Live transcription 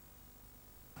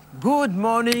Good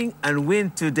morning and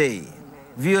win today.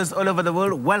 Viewers all over the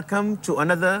world, welcome to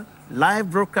another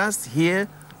live broadcast here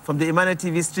from the Emmanuel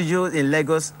TV Studios in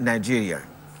Lagos, Nigeria.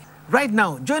 Right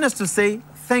now, join us to say,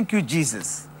 thank you,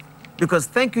 Jesus. Because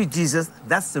thank you, Jesus,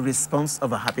 that's the response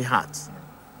of a happy heart.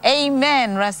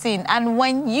 Amen, Racine. And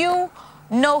when you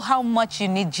know how much you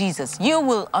need Jesus, you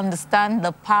will understand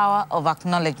the power of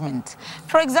acknowledgement.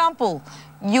 For example,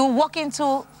 you walk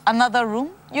into another room,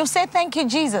 you say, thank you,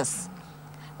 Jesus.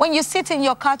 When you sit in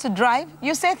your car to drive,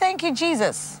 you say, thank you,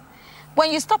 Jesus.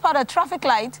 When you stop at a traffic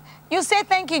light, you say,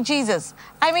 thank you, Jesus.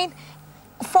 I mean,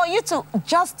 for you to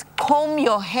just comb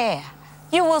your hair,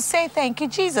 you will say, thank you,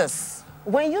 Jesus.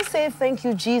 When you say thank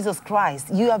you, Jesus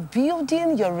Christ, you are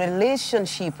building your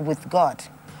relationship with God.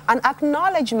 And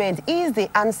acknowledgement is the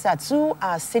answer to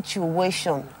our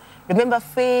situation. Remember,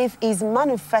 faith is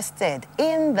manifested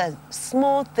in the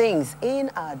small things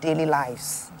in our daily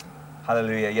lives.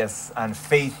 Hallelujah, yes. And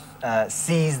faith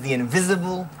sees the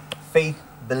invisible, faith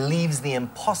believes the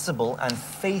impossible, and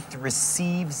faith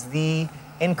receives the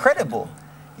incredible.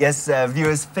 Yes,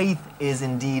 viewers, faith is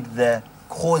indeed the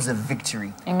cause of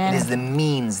victory. Amen. It is the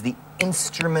means, the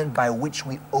instrument by which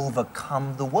we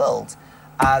overcome the world,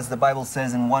 as the Bible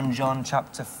says in 1 John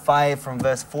chapter 5 from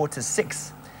verse 4 to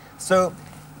 6. So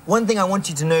one thing I want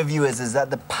you to know, viewers, is that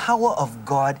the power of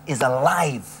God is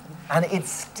alive and it's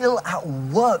still at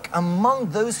work among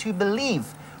those who believe.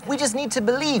 We just need to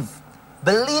believe.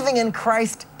 Believing in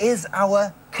Christ is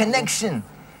our connection.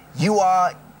 You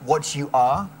are what you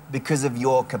are because of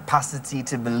your capacity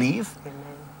to believe.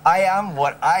 I am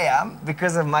what I am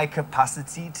because of my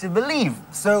capacity to believe.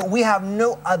 So we have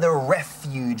no other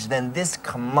refuge than this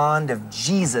command of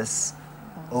Jesus.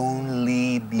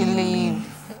 Only believe.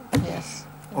 Yes.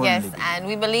 Yes, and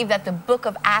we believe that the book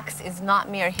of Acts is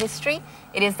not mere history.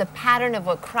 It is the pattern of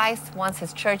what Christ wants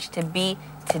his church to be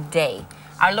today.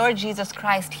 Our Lord Jesus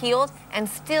Christ healed and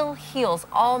still heals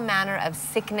all manner of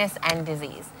sickness and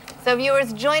disease. So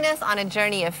viewers, join us on a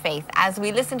journey of faith as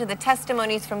we listen to the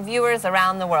testimonies from viewers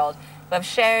around the world who have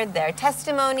shared their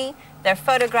testimony, their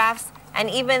photographs, and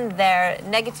even their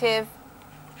negative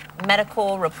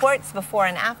medical reports before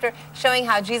and after, showing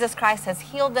how Jesus Christ has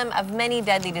healed them of many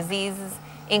deadly diseases,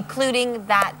 including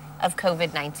that of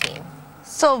COVID-19.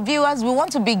 So viewers, we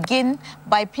want to begin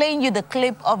by playing you the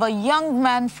clip of a young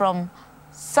man from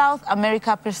South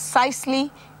America, precisely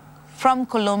from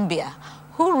Colombia,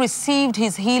 who received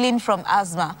his healing from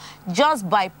asthma just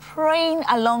by praying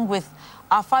along with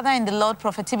our father in the Lord,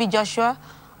 Prophet TB Joshua,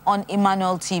 on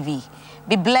Emmanuel TV.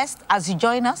 Be blessed as you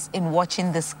join us in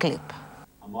watching this clip.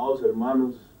 Amados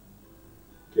hermanos,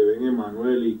 que ven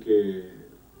Emmanuel y que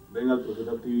ven al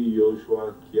profeta TB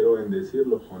Joshua, quiero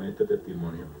bendecirlos con este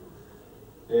testimonio.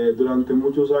 Durante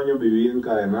muchos años viví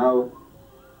encadenado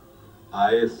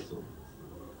a esto,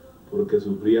 porque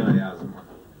sufría de asma.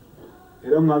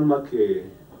 Era un asma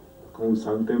que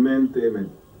constantemente me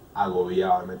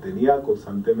agobiaba, me tenía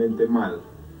constantemente mal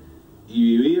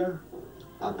y vivía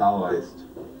atado a esto.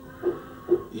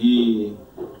 Y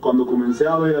cuando comencé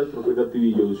a ver al profeta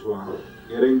TB Joshua,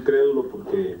 era incrédulo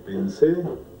porque pensé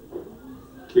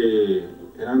que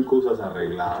eran cosas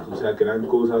arregladas, o sea, que eran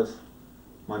cosas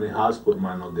manejadas por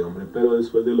manos de hombre. Pero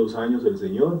después de los años el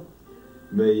Señor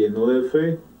me llenó de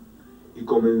fe y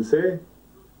comencé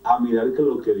a mirar que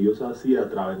lo que Dios hacía a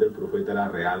través del profeta era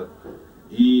real.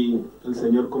 Y el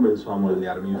Señor comenzó a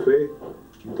moldear mi fe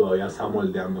y todavía está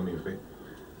moldeando mi fe.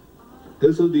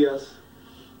 Esos días,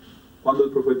 cuando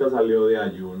el profeta salió de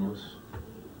ayunos,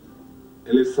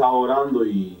 él estaba orando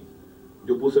y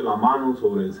yo puse la mano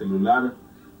sobre el celular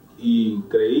y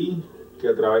creí que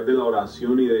a través de la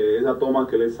oración y de esa toma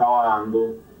que él estaba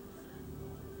dando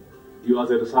iba a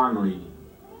ser sano. Y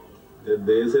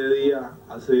desde ese día,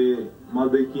 hace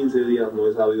más de 15 días, no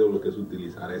he sabido lo que es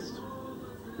utilizar esto.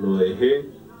 Lo dejé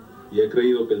y he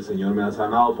creído que el Señor me ha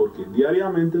sanado porque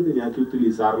diariamente tenía que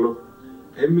utilizarlo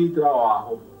en mi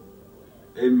trabajo,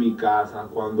 en mi casa,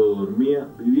 cuando dormía,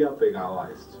 vivía pegado a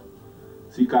esto.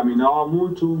 Si caminaba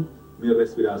mucho, mi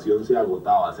respiración se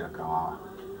agotaba, se acababa.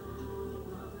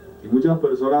 Y muchas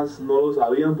personas no lo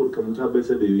sabían porque muchas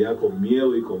veces vivía con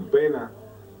miedo y con pena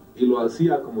y lo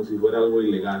hacía como si fuera algo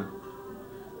ilegal.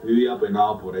 Vivía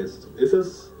apenado por esto.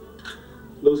 Esos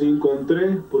los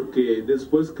encontré porque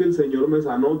después que el Señor me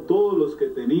sanó, todos los que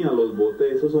tenía los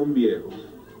boté. Esos son viejos,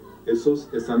 esos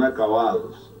están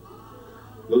acabados.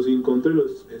 Los encontré y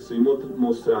los estoy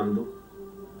mostrando.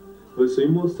 Los estoy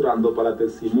mostrando para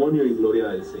testimonio y gloria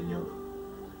del Señor,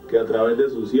 que a través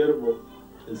de su siervo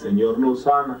el Señor nos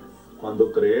sana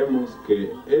cuando creemos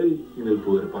que Él tiene el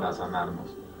poder para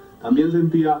sanarnos. También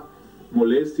sentía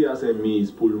molestias en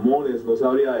mis pulmones, no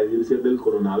sabría decir si es del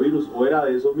coronavirus o era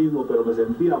de eso mismo, pero me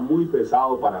sentía muy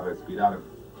pesado para respirar.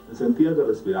 Me sentía que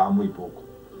respiraba muy poco.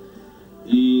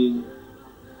 Y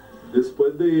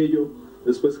después de ello,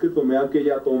 después que tomé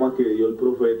aquella toma que dio el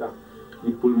profeta,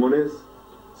 mis pulmones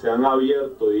se han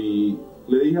abierto y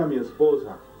le dije a mi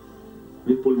esposa,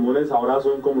 mis pulmones ahora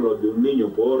son como los de un niño,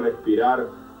 puedo respirar,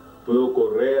 puedo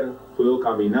correr, puedo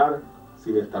caminar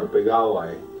sin estar pegado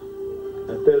a él.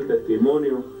 Este es el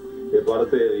testimonio de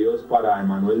parte de Dios para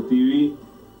Emmanuel TV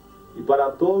y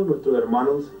para todos nuestros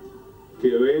hermanos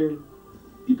que ven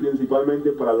y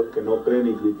principalmente para los que no creen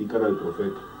y critican al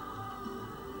profeta.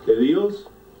 Que Dios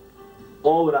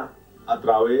obra a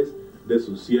través de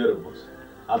sus siervos,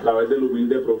 a través del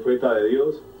humilde profeta de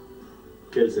Dios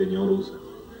que el Señor usa.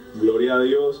 Gloria a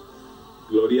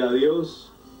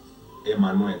Dios,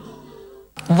 Emmanuel.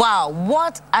 Wow,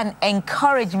 what an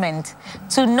encouragement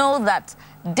to know that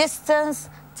distance,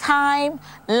 time,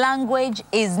 language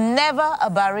is never a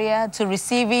barrier to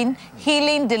receiving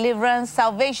healing, deliverance,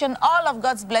 salvation, all of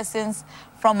God's blessings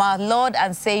from our Lord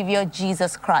and Savior,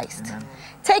 Jesus Christ. Amen.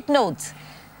 Take note,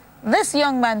 this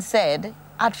young man said,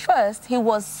 at first he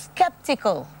was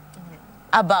skeptical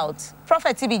about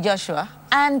Prophet TB Joshua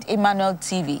and Emmanuel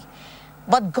TV,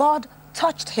 but God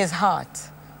touched his heart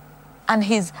and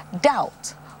his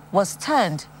doubt was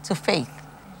turned to faith.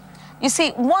 You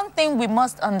see, one thing we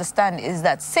must understand is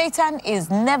that Satan is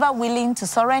never willing to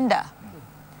surrender.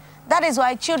 That is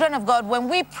why, children of God, when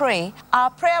we pray, our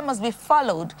prayer must be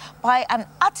followed by an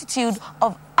attitude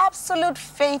of absolute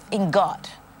faith in God,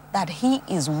 that He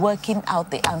is working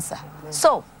out the answer.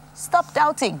 So, stop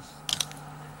doubting.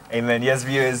 Amen. Yes,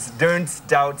 viewers, don't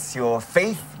doubt your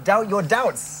faith, doubt your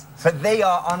doubts, for they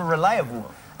are unreliable.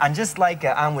 And just like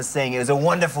Anne was saying, it was a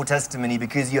wonderful testimony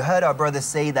because you heard our brother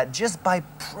say that just by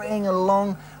praying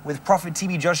along with Prophet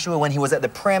TB Joshua when he was at the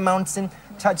prayer mountain,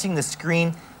 touching the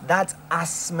screen, that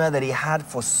asthma that he had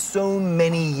for so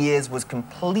many years was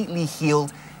completely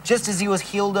healed, just as he was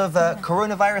healed of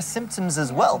coronavirus symptoms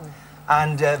as well.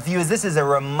 And viewers, this is a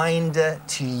reminder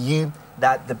to you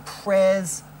that the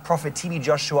prayers Prophet TB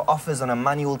Joshua offers on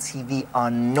Emmanuel TV are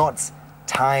not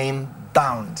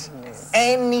time-bound.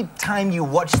 Anytime you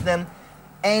watch them,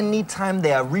 anytime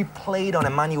they are replayed on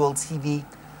Emmanuel TV,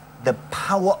 the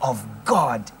power of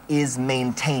God is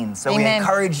maintained. So Amen. We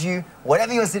encourage you,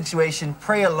 whatever your situation,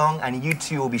 pray along and you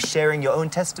too will be sharing your own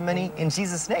testimony in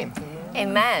Jesus' name.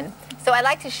 Amen. So I'd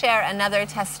like to share another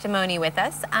testimony with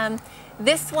us.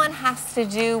 This one has to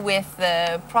do with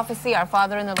the prophecy our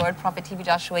Father in the Lord, Prophet TB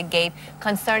Joshua, gave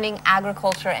concerning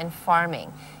agriculture and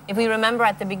farming. If we remember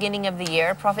at the beginning of the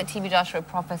year, Prophet TB Joshua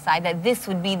prophesied that this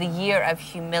would be the year of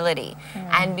humility.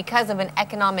 And because of an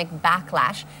economic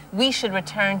backlash, we should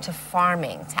return to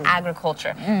farming, to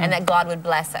agriculture, and that God would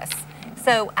bless us.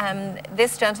 So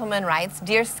this gentleman writes,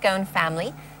 "Dear SCOAN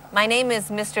family, my name is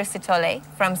Mr. Sitole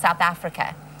from South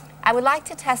Africa. I would like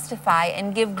to testify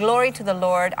and give glory to the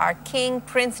Lord, our King,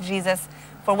 Prince Jesus,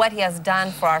 for what He has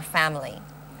done for our family.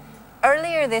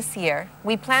 Earlier this year,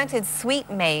 we planted sweet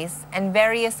maize and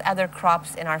various other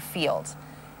crops in our field.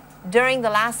 During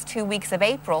the last 2 weeks of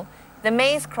April, the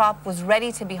maize crop was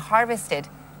ready to be harvested,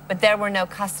 but there were no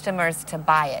customers to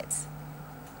buy it.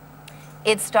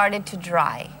 It started to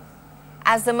dry.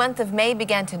 As the month of May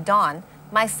began to dawn,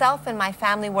 myself and my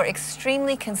family were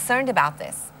extremely concerned about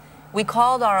this. We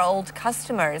called our old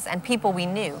customers and people we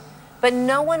knew, but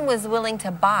no one was willing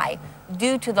to buy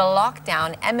due to the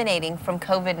lockdown emanating from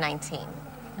COVID-19,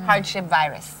 hardship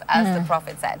virus, as the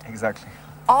prophet said. Exactly.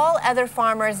 All other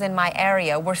farmers in my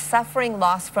area were suffering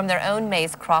loss from their own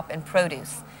maize crop and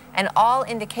produce, and all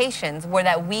indications were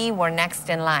that we were next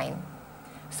in line.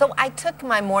 So I took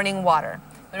my morning water.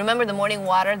 Remember the morning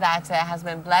water that has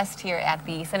been blessed here at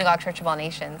the Synagogue Church of All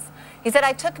Nations. He said,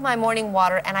 I took my morning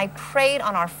water and I prayed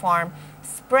on our farm,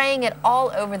 spraying it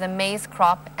all over the maize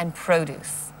crop and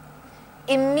produce.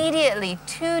 Immediately,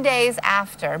 2 days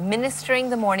after ministering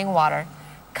the morning water,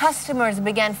 customers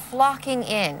began flocking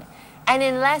in, and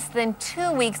in less than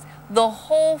 2 weeks, the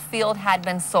whole field had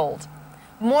been sold.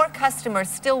 More customers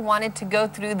still wanted to go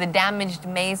through the damaged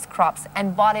maize crops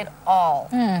and bought it all.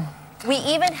 We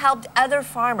even helped other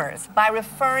farmers by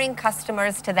referring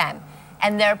customers to them,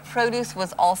 and their produce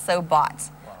was also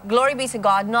bought. Glory be to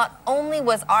God, not only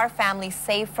was our family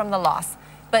saved from the loss,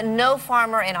 but no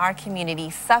farmer in our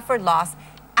community suffered loss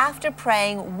after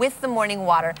praying with the morning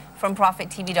water from Prophet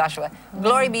TB Joshua.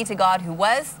 Glory be to God who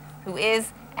was, who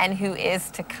is, and who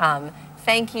is to come.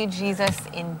 Thank you, Jesus,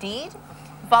 indeed.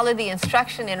 followed the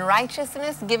instruction in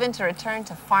righteousness given to return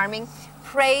to farming,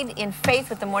 prayed in faith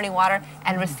with the morning water,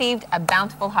 and received a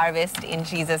bountiful harvest in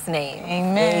Jesus' name.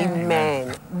 Amen.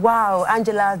 Amen. Wow,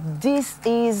 Angela, this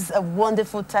is a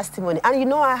wonderful testimony. And you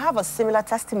know, I have a similar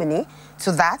testimony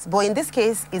to that, but in this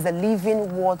case, is a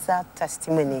living water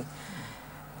testimony.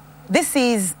 This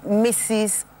is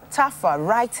Mrs. Taffa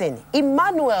writing,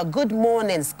 Emmanuel, good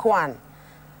morning, SCOAN.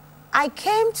 I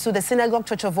came to the Synagogue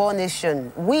Church of All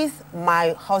Nations with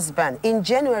my husband in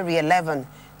January 11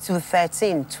 to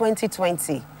 13,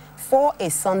 2020 for a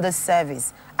Sunday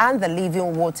service and the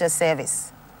living water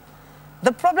service.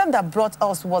 The problem that brought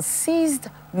us was ceased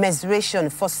menstruation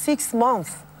for 6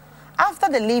 months. After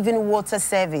the living water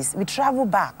service, we traveled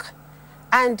back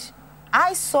and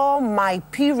I saw my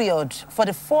period for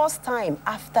the first time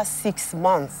after 6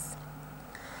 months.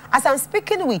 As I'm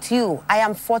speaking with you, I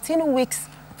am 14 weeks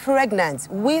pregnant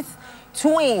with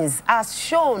twins as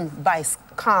shown by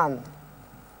SCOAN.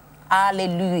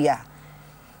 Hallelujah.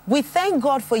 We thank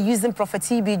God for using Prophet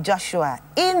TB Joshua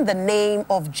in the name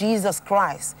of Jesus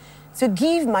Christ to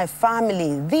give my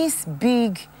family this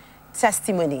big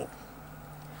testimony.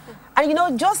 And you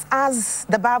know, just as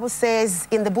the Bible says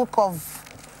in the book of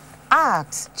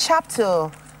Acts,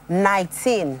 chapter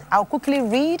 19, I'll quickly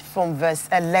read from verse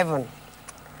 11.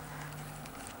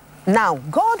 Now,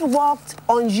 God worked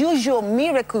unusual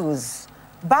miracles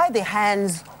by the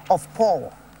hands of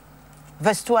Paul.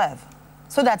 Verse 12,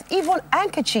 so that even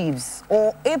handkerchiefs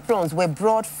or aprons were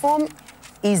brought from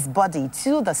his body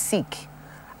to the sick,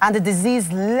 and the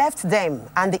disease left them,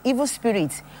 and the evil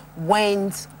spirit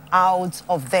went out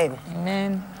of them.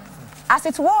 Amen. As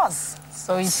it was,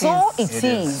 So it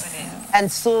is,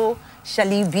 and so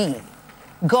shall it be.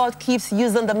 God keeps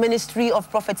using the ministry of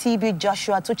Prophet TB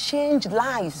Joshua to change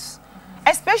lives,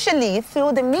 especially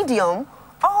through the medium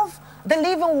of the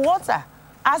living water.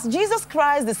 As Jesus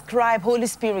Christ described Holy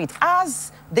Spirit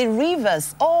as the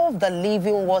rivers of the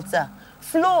living water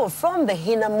flow from the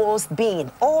innermost being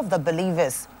of the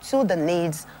believers to the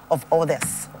needs of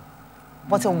others.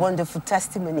 What a wonderful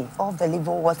testimony of the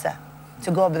living water.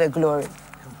 To God be the glory.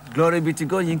 Glory be to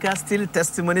God. Yinka, still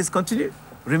testimonies continue.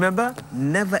 Remember,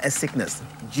 never a sickness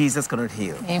Jesus cannot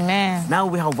heal. Amen. Now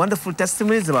we have wonderful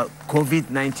testimonies about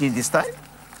COVID-19 this time.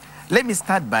 Let me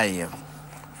start by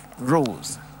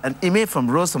Rose. An email from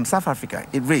Rose from South Africa.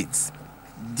 It reads,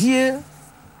 Dear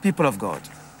people of God,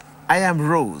 I am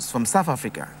Rose from South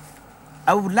Africa.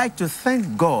 I would like to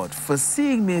thank God for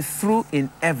seeing me through in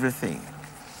everything.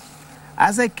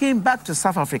 As I came back to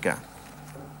South Africa,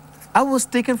 I was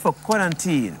taken for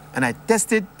quarantine and I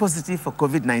tested positive for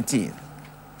COVID-19.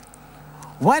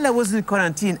 While I was in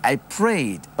quarantine, I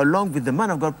prayed along with the man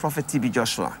of God, Prophet TB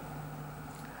Joshua.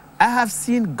 I have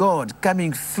seen God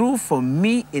coming through for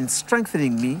me in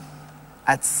strengthening me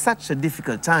at such a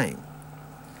difficult time.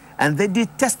 And they did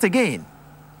test again.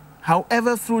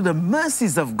 However, through the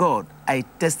mercies of God, I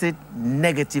tested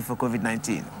negative for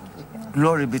COVID-19.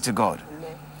 Glory be to God.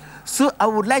 So I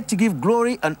would like to give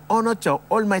glory and honor to our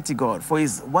Almighty God for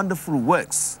his wonderful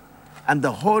works and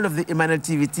the whole of the Emmanuel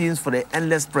TV teams for their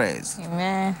endless prayers.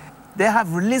 Amen. They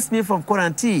have released me from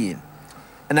quarantine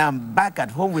and I'm back at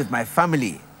home with my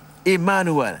family.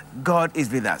 Emmanuel, God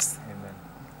is with us. Amen.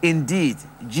 Indeed,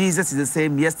 Jesus is the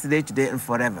same yesterday, today, and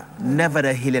forever. Never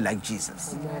a healer like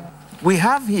Jesus. Amen. We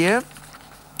have here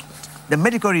the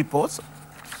medical reports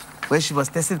where she was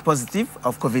tested positive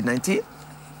of COVID-19.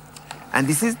 And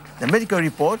this is the medical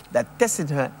report that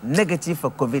tested her negative for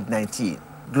COVID-19.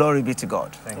 Glory be to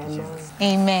God. Thank you, Jesus.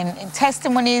 Amen. And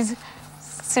testimonies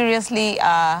seriously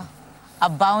are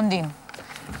abounding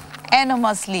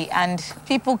enormously, and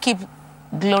people keep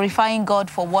glorifying God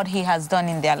for what he has done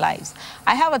in their lives.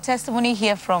 I have a testimony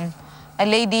here from a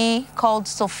lady called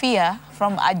Sophia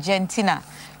from Argentina.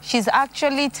 She's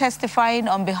actually testifying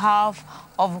on behalf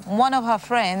of one of her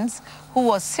friends who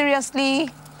was seriously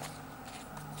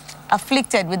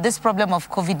afflicted with this problem of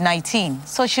COVID-19.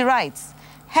 So she writes,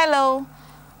 Hello,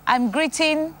 I'm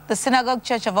greeting the Synagogue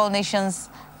Church of All Nations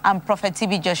and Prophet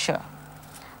TB Joshua.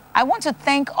 I want to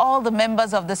thank all the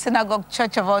members of the Synagogue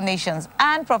Church of All Nations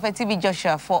and Prophet TB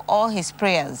Joshua for all his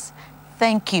prayers.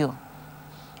 Thank you.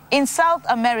 In South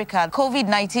America,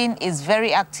 COVID-19 is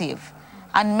very active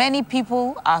and many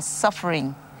people are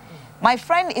suffering. My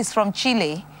friend is from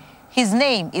Chile. His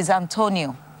name is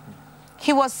Antonio.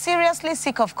 He was seriously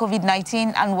sick of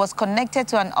COVID-19 and was connected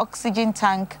to an oxygen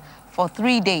tank for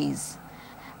 3 days.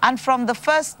 And from the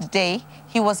first day,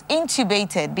 he was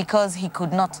intubated because he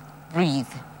could not breathe.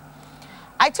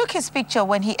 I took his picture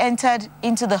when he entered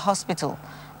into the hospital,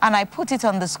 and I put it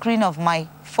on the screen of my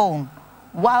phone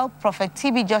while Prophet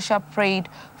TB Joshua prayed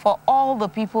for all the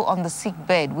people on the sick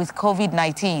bed with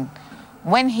COVID-19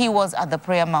 when he was at the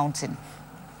prayer mountain.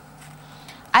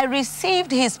 I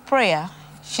received his prayer.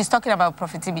 She's talking about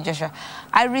Prophet TB Joshua.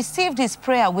 I received his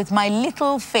prayer with my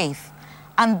little faith,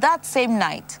 and that same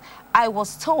night, I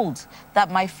was told that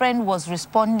my friend was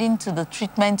responding to the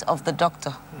treatment of the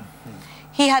doctor.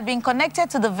 He had been connected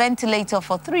to the ventilator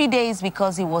for 3 days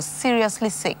because he was seriously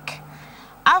sick.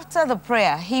 After the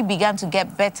prayer, he began to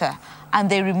get better, and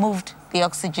they removed the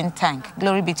oxygen tank.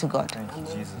 Glory be to God. Thank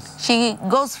you, Jesus. She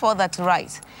goes further to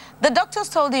write, the doctors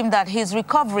told him that his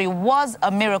recovery was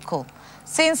a miracle,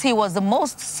 since he was the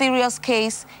most serious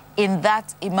case in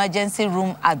that emergency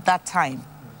room at that time.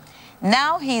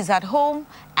 Now he is at home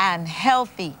and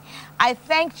healthy. I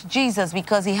thanked Jesus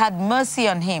because he had mercy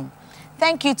on him.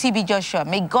 Thank you, TB Joshua.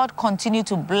 May God continue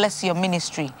to bless your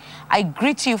ministry. I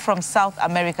greet you from South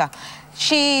America.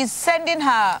 She's sending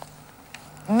her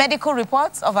medical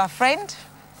reports of her friend.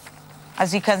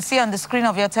 As you can see on the screen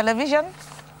of your television,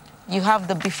 you have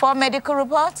the before medical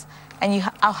report and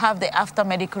I'll have the after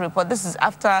medical report. This is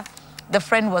after the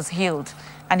friend was healed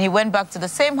and he went back to the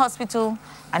same hospital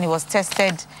and he was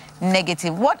tested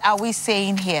negative. What are we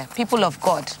saying here, people of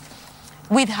God?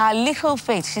 With her little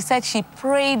faith, she said she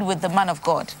prayed with the man of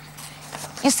God.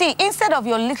 You see, instead of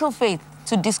your little faith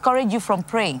to discourage you from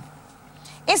praying,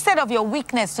 instead of your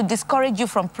weakness to discourage you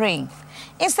from praying,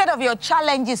 instead of your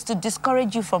challenges to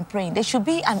discourage you from praying, there should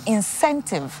be an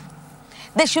incentive.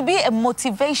 There should be a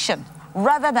motivation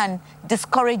rather than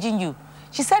discouraging you.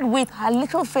 She said with her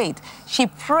little faith, she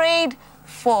prayed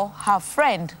for her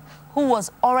friend who was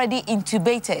already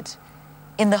intubated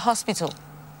in the hospital.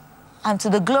 And to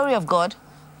the glory of God,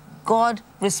 God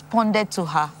responded to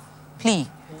her plea.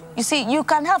 You see, you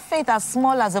can have faith as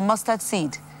small as a mustard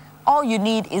seed. All you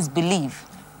need is believe.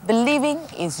 Believing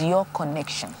is your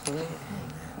connection.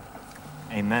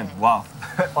 Amen. Wow.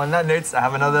 On that note, I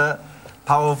have another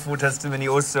powerful testimony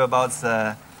also about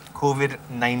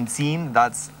COVID-19.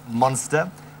 That's Monster.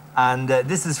 And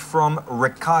this is from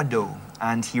Ricardo.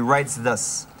 And he writes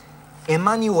thus.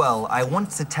 Emmanuel, I want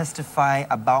to testify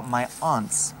about my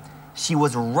aunt. She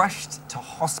was rushed to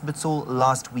hospital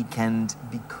last weekend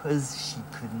because she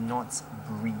could not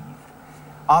breathe.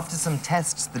 After some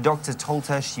tests, the doctor told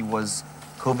her she was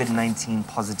COVID-19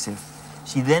 positive.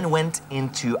 She then went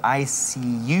into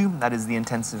ICU, that is the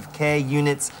intensive care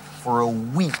unit, for a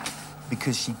week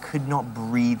because she could not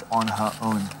breathe on her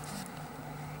own.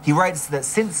 He writes that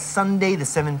since Sunday, the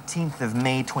 17th of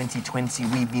May, 2020,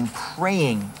 we've been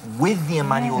praying with the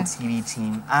Emmanuel TV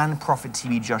team and Prophet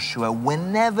TB Joshua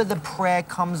whenever the prayer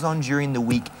comes on during the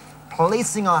week,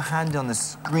 placing our hand on the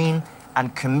screen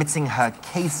and committing her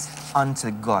case unto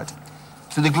God.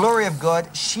 To the glory of God,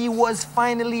 she was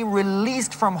finally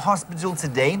released from hospital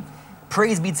today.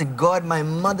 Praise be to God, my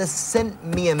mother sent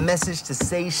me a message to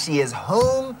say she is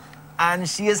home and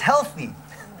she is healthy.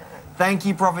 Thank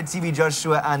you, Prophet TB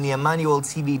Joshua and the Emmanuel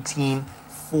TV team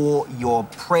for your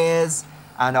prayers.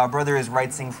 And our brother is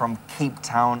writing from Cape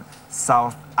Town,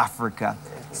 South Africa.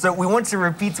 So we want to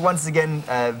repeat once again,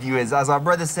 viewers, as our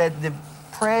brother said, the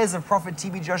prayers of Prophet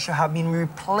TB Joshua have been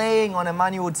replaying on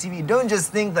Emmanuel TV. Don't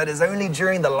just think that it's only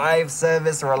during the live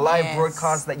service or a live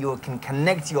broadcast that you can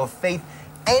connect your faith.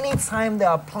 Anytime they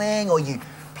are playing or you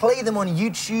play them on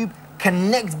YouTube,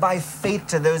 connect by faith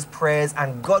to those prayers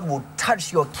and God will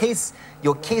touch your case.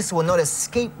 Your case will not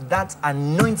escape that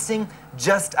anointing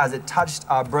just as it touched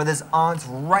our brother's aunt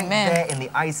right there in the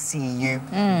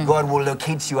ICU. God will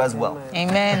locate you as well.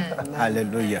 Amen.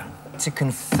 Hallelujah. To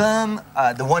confirm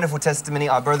the wonderful testimony,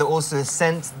 our brother also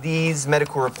sent these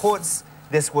medical reports.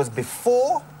 This was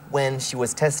before when she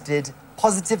was tested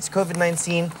positive to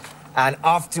COVID-19 and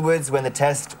afterwards when the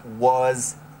test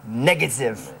was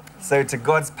negative. So to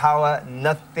God's power,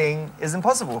 nothing is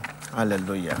impossible.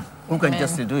 Hallelujah. Who can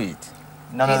just do it?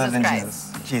 None other than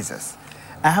Christ. Jesus. Jesus.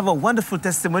 I have a wonderful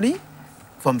testimony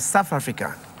from South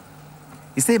Africa.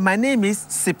 He said, my name is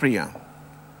Cyprian.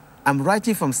 I'm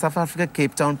writing from South Africa,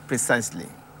 Cape Town, precisely.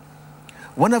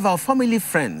 One of our family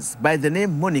friends by the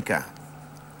name Monica,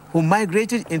 who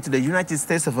migrated into the United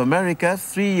States of America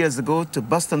 3 years ago to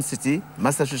Boston City,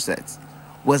 Massachusetts,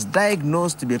 was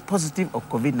diagnosed to be positive of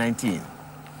COVID-19.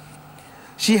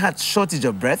 She had shortage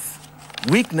of breath,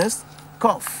 weakness,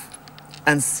 cough,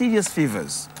 and serious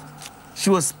fevers. She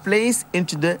was placed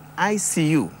into the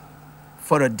ICU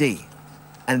for a day,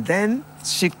 and then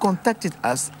she contacted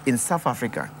us in South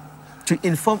Africa to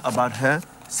inform about her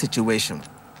situation,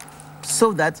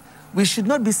 so that we should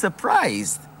not be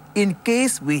surprised in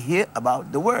case we hear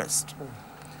about the worst.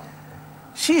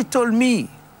 She told me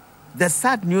the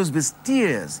sad news with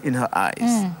tears in her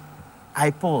eyes.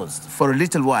 I paused for a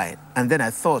little while, and then I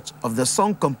thought of the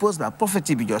song composed by Prophet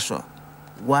TB Joshua,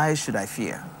 Why Should I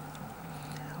Fear?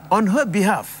 On her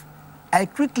behalf, I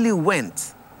quickly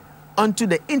went onto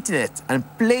the internet and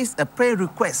placed a prayer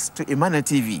request to Emmanuel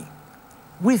TV.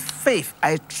 With faith,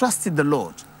 I trusted the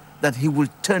Lord that he would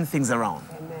turn things around.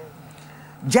 Amen.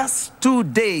 Just 2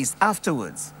 days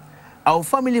afterwards, our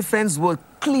family friends were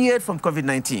cleared from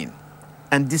COVID-19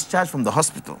 and discharged from the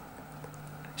hospital.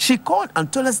 She called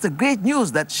and told us the great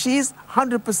news that she's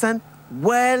 100%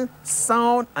 well,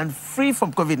 sound, and free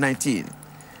from COVID-19.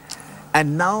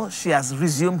 And now she has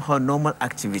resumed her normal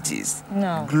activities.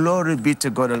 No. Glory be to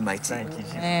God Almighty. Thank you,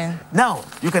 Jesus. Amen. Now,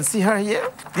 you can see her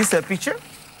here. This is her picture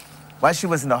while she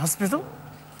was in the hospital.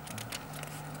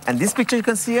 And this picture you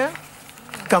can see her,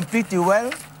 completely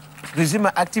well, resume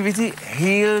her activity,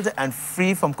 healed and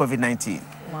free from COVID-19.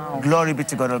 Wow. Glory be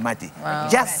to God Almighty. Wow.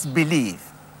 Just believe.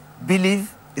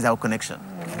 Believe is our connection.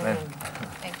 Amen.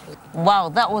 Wow,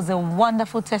 that was a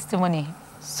wonderful testimony.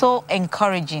 So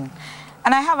encouraging.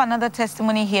 And I have another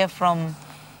testimony here from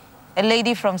a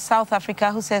lady from South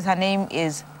Africa who says her name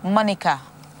is Monica.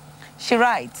 She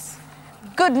writes,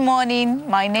 "Good morning,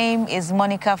 my name is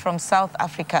Monica from South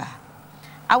Africa.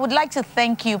 I would like to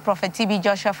thank you, Prophet TB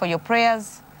Joshua, for your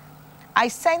prayers. I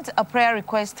sent a prayer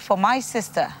request for my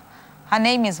sister. Her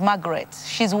name is Margaret.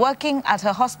 She's working at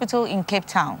her hospital in Cape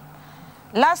Town.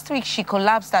 Last week, she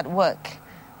collapsed at work.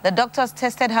 The doctors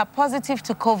tested her positive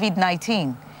to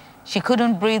COVID-19. She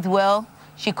couldn't breathe well,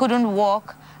 she couldn't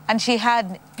walk, and she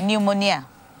had pneumonia.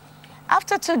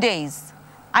 After 2 days,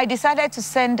 I decided to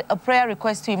send a prayer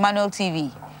request to Emmanuel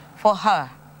TV for her.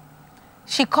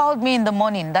 She called me in the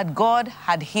morning that God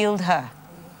had healed her.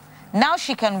 Now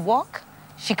she can walk,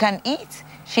 she can eat,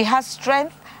 she has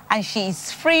strength, and she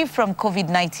is free from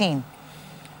COVID-19.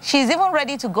 She's even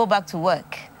ready to go back to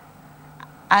work.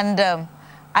 And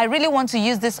I really want to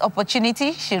use this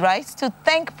opportunity," she writes, "to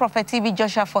thank Prophet TB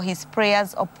Joshua for his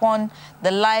prayers upon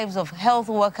the lives of health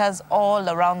workers all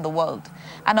around the world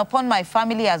and upon my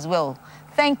family as well.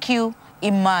 Thank you,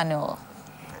 Emmanuel."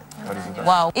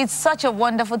 Wow, it's such a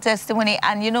wonderful testimony.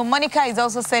 And you know, Monica is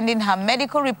also sending her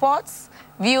medical reports.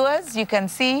 Viewers, you can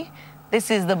see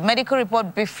this is the medical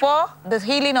report before the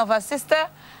healing of her sister,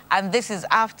 and this is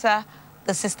after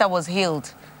the sister was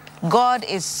healed. God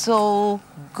is so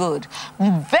good.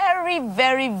 Very,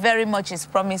 very, very much is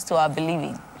promised to our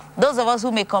believing. Those of us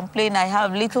who may complain, I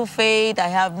have little faith, I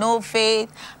have no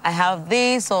faith, I have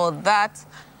this or that.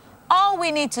 All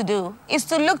we need to do is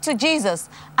to look to Jesus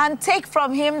and take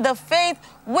from him the faith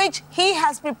which he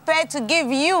has prepared to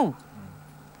give you.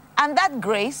 And that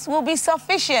grace will be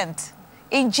sufficient.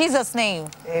 In Jesus' name.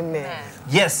 Amen.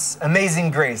 Yes,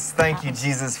 amazing grace. Thank you,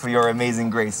 Jesus, for your amazing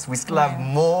grace. We still have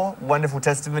more wonderful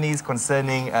testimonies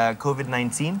concerning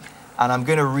COVID-19. And I'm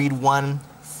going to read one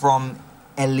from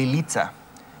Elilita,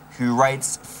 who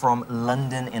writes from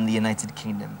London in the United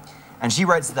Kingdom. And she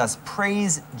writes thus,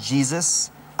 "Praise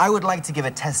Jesus. I would like to give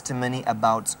a testimony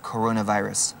about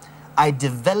coronavirus. I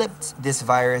developed this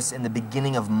virus in the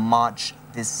beginning of March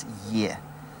this year.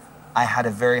 I had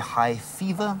a very high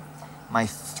fever. My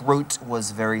throat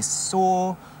was very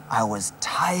sore. I was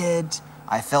tired.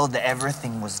 I felt that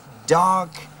everything was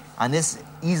dark, and this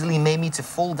easily made me to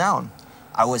fall down.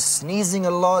 I was sneezing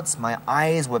a lot. My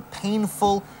eyes were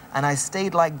painful, and I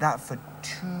stayed like that for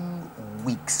 2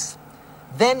 weeks.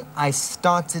 Then I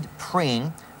started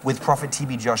praying with Prophet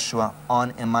TB Joshua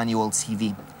on Emmanuel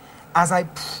TV. As I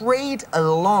prayed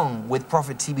along with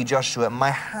Prophet TB Joshua,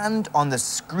 my hand on the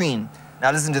screen,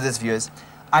 now listen to this, viewers,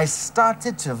 I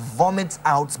started to vomit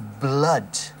out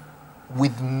blood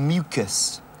with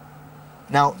mucus.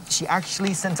 Now, she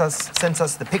actually sent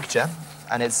us the picture,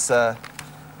 and it's, you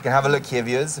can have a look here,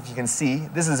 viewers, if you can see.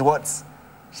 This is what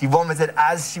she vomited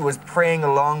as she was praying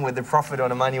along with the Prophet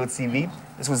on Emmanuel TV.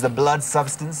 This was the blood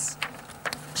substance.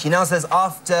 She now says,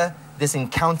 after this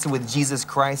encounter with Jesus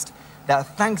Christ, that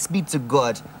thanks be to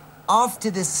God,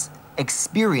 after this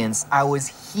experience, I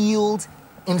was healed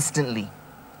instantly.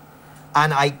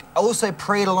 And I also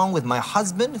prayed along with my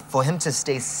husband for him to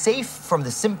stay safe from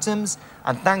the symptoms.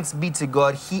 And thanks be to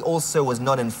God, he also was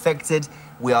not infected.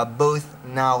 We are both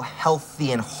now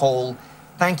healthy and whole.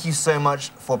 Thank you so much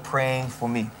for praying for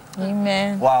me."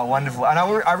 Amen. Wow, wonderful. And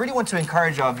I really want to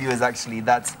encourage our viewers, actually,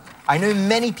 that I know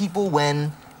many people,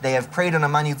 when they have prayed on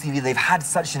Emmanuel TV, they've had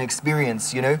such an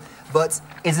experience, you know, but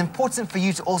it's important for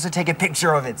you to also take a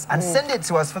picture of it and send it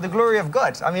to us for the glory of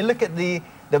God. I mean, look at the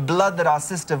blood that our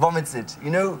sister vomited.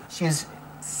 You know, she's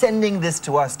sending this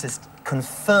to us to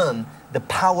confirm the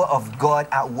power of God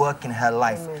at work in her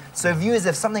life. Amen. So viewers,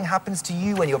 if something happens to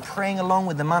you when you're praying along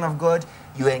with the man of God,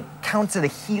 you encounter the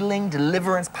healing,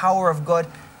 deliverance, power of God,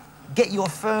 get your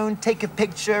phone, take a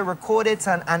picture, record it,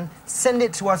 and send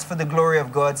it to us for the glory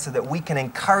of God so that we can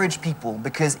encourage people.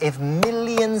 Because if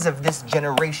millions of this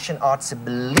generation are to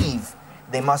believe,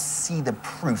 they must see the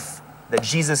proof that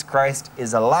Jesus Christ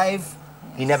is alive.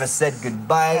 He never said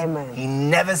goodbye. Amen. He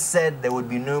never said there would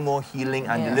be no more healing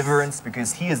and deliverance,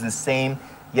 because he is the same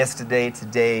yesterday,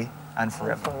 today, and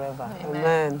forever.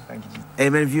 Amen. Thank you, Jesus.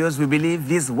 Amen, viewers. We believe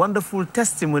these wonderful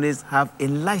testimonies have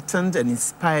enlightened and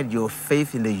inspired your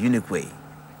faith in a unique way.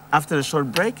 After a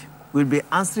short break, we'll be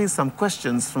answering some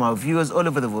questions from our viewers all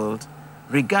over the world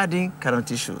regarding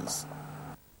current issues.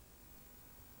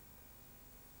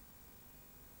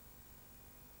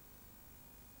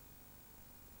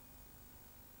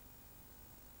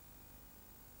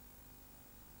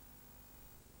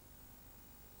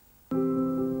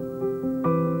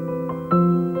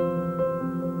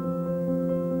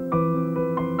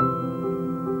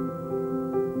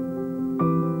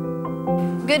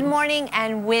 Good morning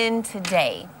and win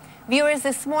today. Viewers,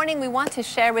 this morning we want to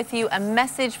share with you a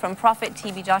message from Prophet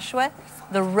TB Joshua,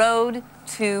 the road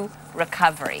to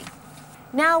recovery.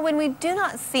 Now, when we do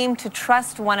not seem to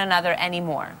trust one another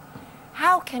anymore,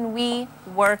 how can we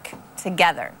work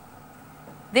together?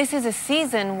 This is a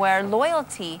season where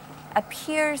loyalty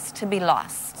appears to be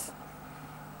lost.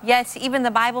 Yet, even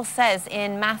the Bible says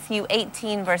in Matthew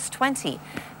 18, verse 20,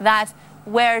 that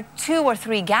where 2 or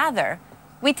 3 gather,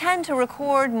 we tend to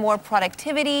record more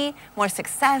productivity, more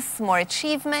success, more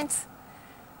achievement.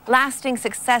 Lasting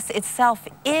success itself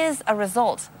is a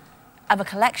result of a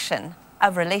collection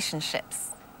of relationships.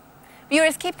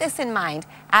 Viewers, keep this in mind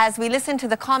as we listen to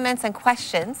the comments and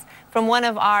questions from one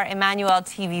of our Emmanuel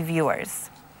TV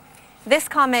viewers. This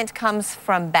comment comes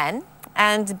from Ben,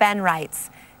 and Ben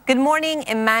writes, "Good morning,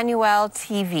 Emmanuel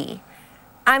TV.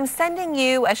 I'm sending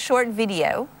you a short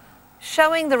video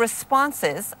showing the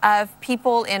responses of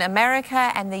people in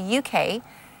America and the UK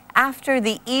after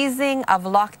the easing of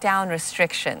lockdown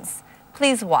restrictions.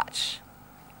 Please watch."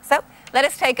 So let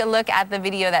us take a look at the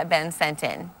video that Ben sent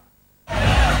in.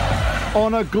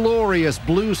 On a glorious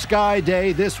blue sky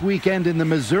day this weekend in the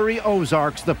Missouri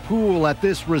Ozarks, the pool at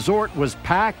this resort was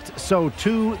packed, so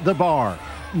too the bar.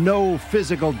 No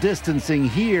physical distancing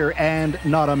here and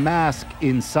not a mask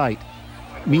in sight.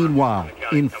 Meanwhile,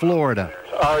 in Florida,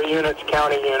 our units,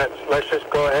 county units, let's just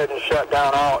go ahead and shut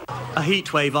down all. A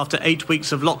heat wave after 8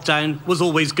 weeks of lockdown was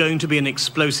always going to be an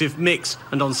explosive mix,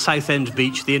 and on Southend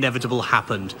Beach the inevitable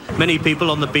happened. Many people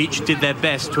on the beach did their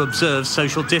best to observe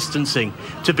social distancing.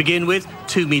 To begin with,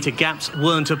 2-metre gaps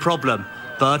weren't a problem,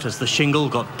 but as the shingle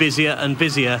got busier and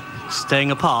busier,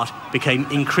 staying apart became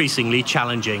increasingly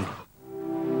challenging.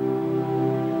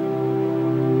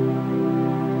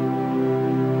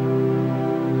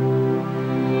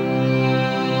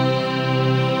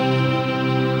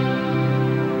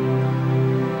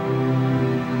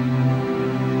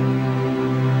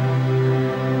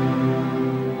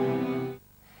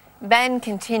 Ben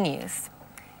continues,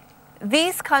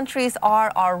 "These countries are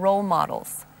our role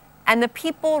models, and the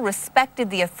people respected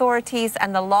the authorities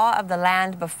and the law of the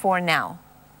land before now.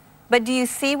 But do you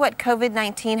see what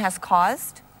COVID-19 has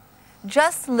caused?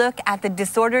 Just look at the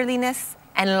disorderliness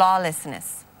and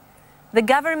lawlessness. The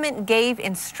government gave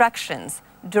instructions,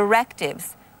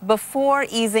 directives, before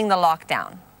easing the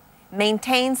lockdown.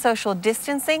 Maintain social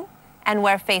distancing and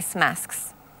wear face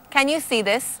masks. Can you see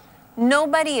this?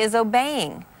 Nobody is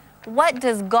obeying. What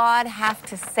does God have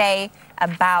to say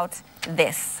about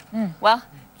this?" Well,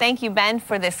 thank you, Ben,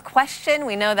 for this question.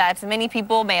 We know that many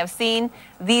people may have seen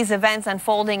these events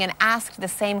unfolding and asked the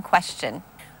same question.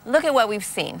 Look at what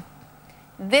we've seen.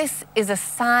 This is a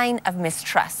sign of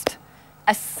mistrust,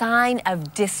 a sign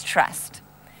of distrust.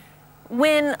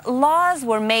 When laws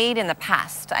were made in the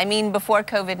past, I mean before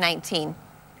COVID-19,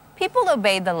 people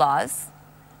obeyed the laws.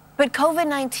 But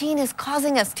COVID-19 is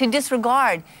causing us to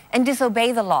disregard and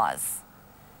disobey the laws.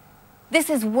 This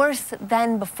is worse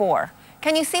than before.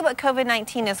 Can you see what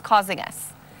COVID-19 is causing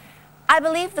us? I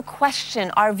believe the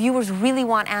question our viewers really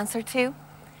want answer to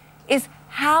is,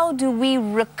 how do we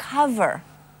recover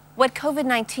what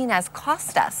COVID-19 has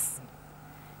cost us?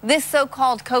 This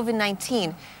so-called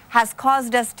COVID-19 has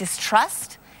caused us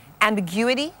distrust,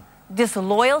 ambiguity,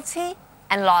 disloyalty,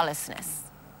 and lawlessness.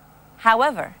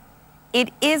 However, it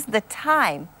is the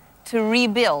time to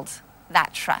rebuild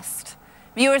that trust.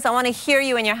 Viewers, I want to hear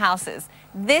you in your houses.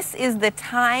 This is the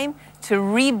time to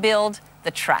rebuild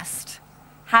the trust.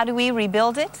 How do we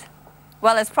rebuild it?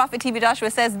 Well, as Prophet TB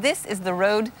Joshua says, this is the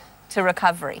road to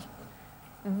recovery.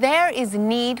 there is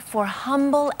need for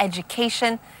humble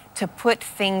education to put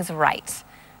things right.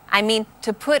 I mean,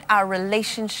 to put our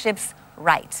relationships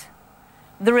right.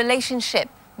 The relationship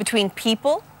between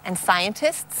people and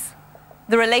scientists,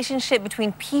 the relationship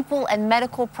between people and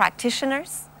medical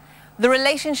practitioners, the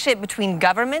relationship between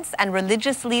governments and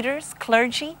religious leaders,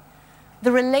 clergy,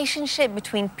 the relationship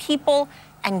between people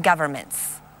and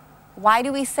governments. Why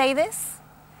do we say this?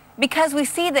 Because we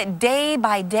see that day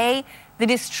by day, the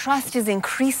distrust is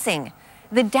increasing.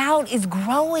 The doubt is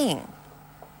growing.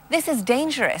 This is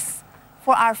dangerous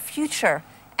for our future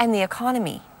and the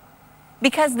economy.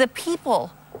 Because the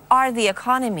people are the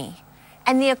economy,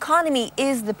 and the economy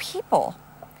is the people.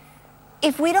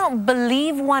 If we don't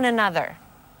believe one another,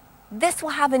 this will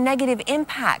have a negative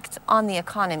impact on the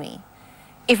economy.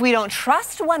 If we don't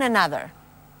trust one another,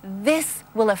 this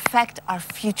will affect our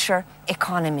future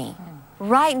economy.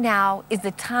 Right now is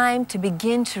the time to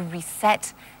begin to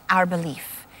reset our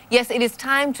belief. Yes, it is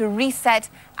time to reset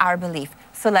our belief.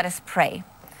 So let us pray.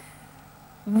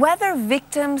 Whether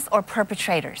victims or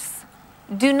perpetrators,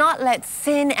 do not let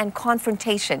sin and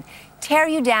confrontation tear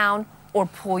you down or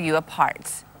pull you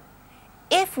apart.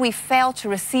 If we fail to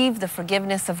receive the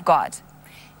forgiveness of God,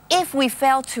 if we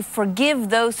fail to forgive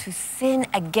those who sin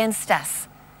against us,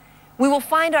 we will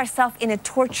find ourselves in a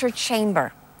torture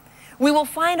chamber. We will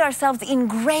find ourselves in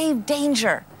grave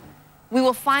danger. We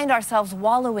will find ourselves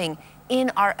wallowing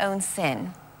in our own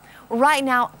sin. Right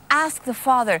now, ask the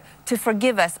Father to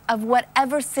forgive us of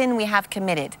whatever sin we have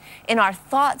committed in our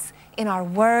thoughts, in our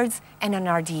words, and in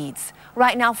our deeds.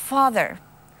 Right now, Father,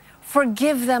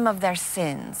 forgive them of their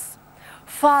sins.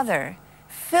 Father,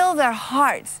 fill their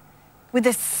hearts with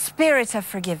the spirit of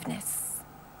forgiveness.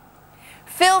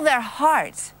 Fill their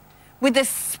hearts with the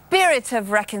spirit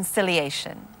of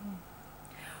reconciliation.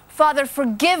 Father,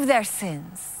 forgive their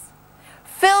sins.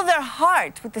 Fill their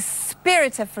heart with the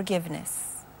spirit of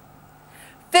forgiveness.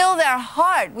 Fill their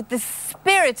heart with the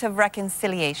spirit of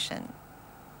reconciliation.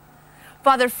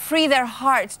 Father, free their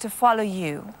hearts to follow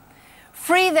you.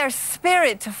 Free their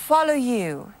spirit to follow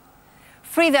you.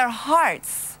 Free their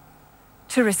hearts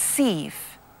to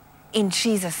receive in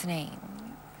Jesus' name.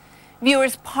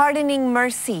 Viewers, pardoning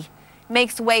mercy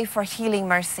makes way for healing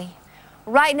mercy.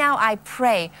 Right now, I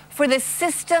pray for the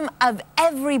system of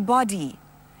everybody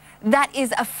that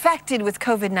is affected with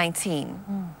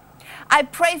COVID-19. I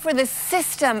pray for the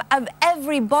system of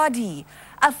everybody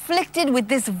afflicted with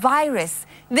this virus,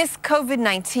 this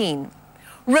COVID-19.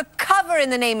 Recover in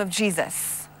the name of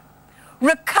Jesus.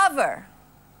 Recover.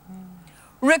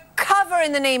 Recover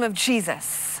in the name of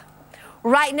Jesus.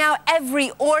 Right now,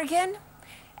 every organ,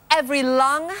 every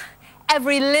lung,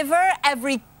 every liver,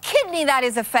 every kidney that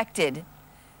is affected,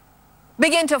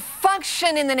 begin to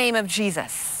function in the name of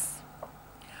Jesus.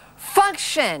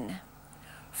 Function.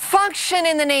 Function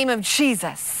in the name of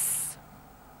Jesus.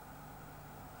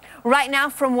 Right now,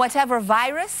 from whatever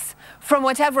virus, from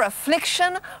whatever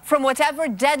affliction, from whatever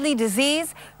deadly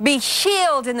disease, be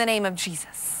healed in the name of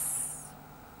Jesus.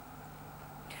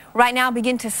 Right now,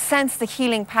 begin to sense the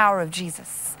healing power of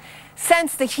Jesus.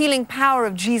 Sense the healing power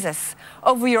of Jesus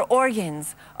over your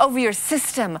organs, over your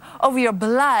system, over your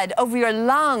blood, over your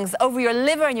lungs, over your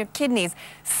liver and your kidneys.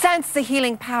 Sense the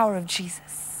healing power of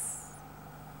Jesus.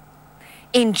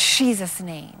 In Jesus'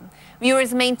 name.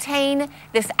 Viewers, maintain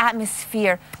this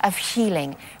atmosphere of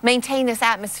healing. Maintain this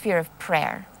atmosphere of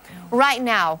prayer. Right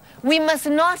now, we must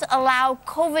not allow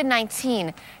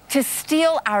COVID-19 to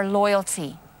steal our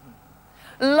loyalty.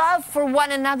 Love for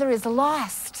one another is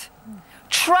lost.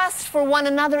 Trust for one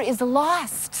another is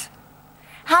lost.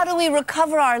 How do we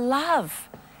recover our love,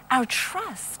 our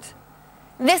trust?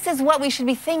 This is what we should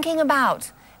be thinking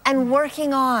about and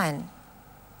working on.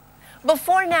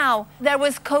 Before now, there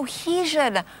was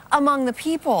cohesion among the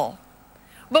people.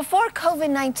 Before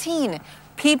COVID-19,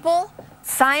 people,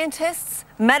 scientists,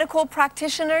 medical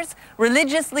practitioners,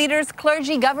 religious leaders,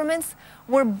 clergy, governments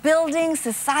were building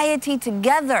society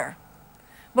together.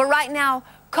 But right now,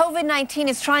 COVID-19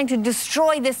 is trying to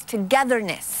destroy this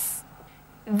togetherness.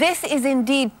 This is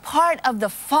indeed part of the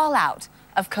fallout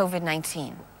of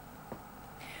COVID-19.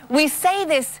 We say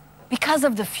this because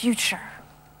of the future.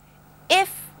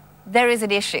 If there is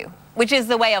an issue, which is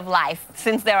the way of life,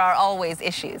 since there are always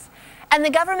issues, and the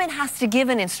government has to give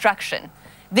an instruction,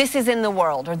 this is in the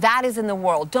world, or that is in the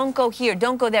world, don't go here,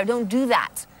 don't go there, don't do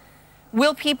that.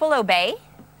 Will people obey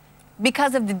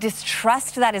because of the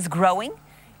distrust that is growing?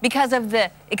 Because of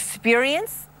the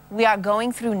experience we are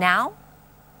going through now?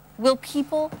 Will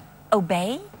people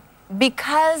obey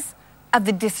because of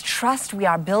the distrust we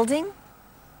are building?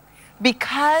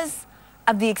 Because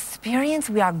of the experience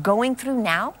we are going through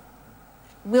now?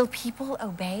 Will people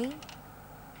obey?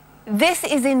 This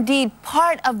is indeed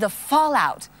part of the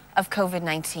fallout of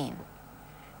COVID-19.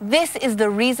 This is the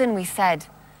reason we said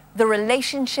the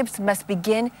relationships must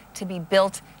begin to be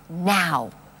built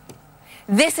now.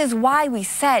 This is why we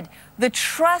said the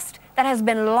trust that has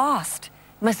been lost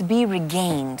must be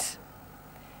regained.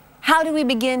 How do we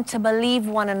begin to believe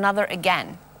one another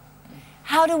again?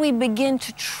 How do we begin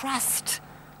to trust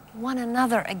one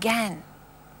another again?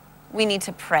 We need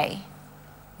to pray.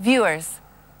 Viewers,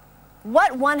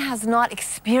 what one has not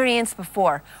experienced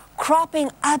before, cropping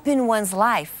up in one's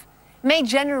life, may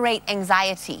generate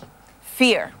anxiety,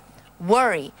 fear,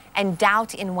 worry, and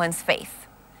doubt in one's faith.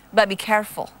 But be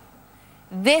careful.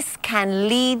 This can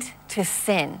lead to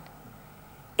sin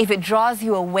if it draws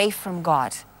you away from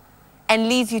God and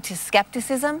leads you to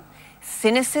skepticism,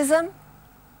 cynicism,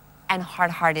 and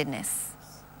hard-heartedness.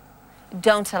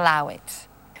 Don't allow it.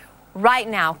 Right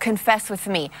now, confess with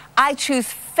me, I choose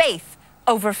faith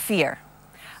over fear.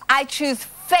 I choose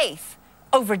faith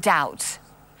over doubt.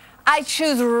 I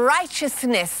choose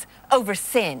righteousness over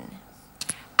sin.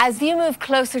 As you move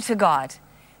closer to God,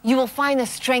 you will find the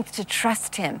strength to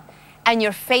trust Him, and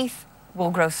your faith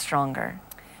will grow stronger.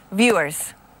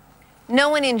 Viewers, no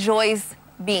one enjoys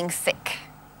being sick.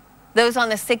 Those on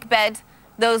the sick bed,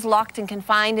 those locked and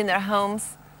confined in their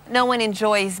homes, no one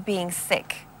enjoys being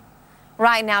sick.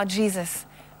 Right now, Jesus,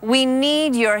 we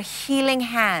need your healing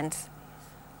hand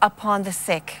upon the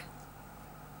sick.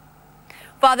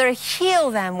 Father, heal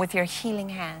them with your healing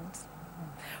hand.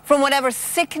 From whatever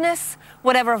sickness,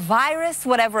 whatever virus,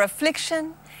 whatever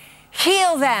affliction,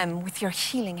 heal them with your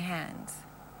healing hand.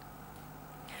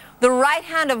 The right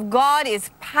hand of God is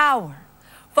power.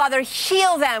 Father,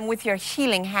 heal them with your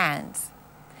healing hand.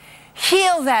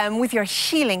 Heal them with your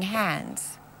healing hand.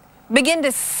 Begin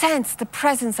to sense the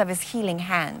presence of His healing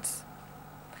hand.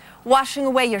 Washing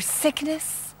away your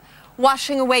sickness,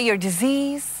 washing away your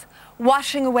disease,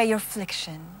 washing away your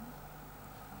affliction.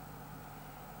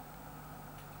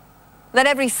 Let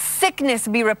every sickness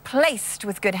be replaced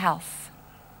with good health.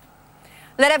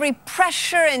 Let every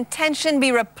pressure and tension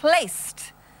be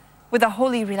replaced with a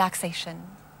holy relaxation.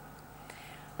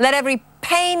 Let every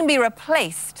pain be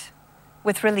replaced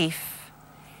with relief.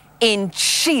 In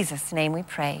Jesus' name we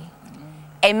pray.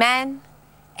 Amen,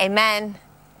 amen,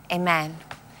 amen.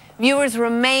 Viewers,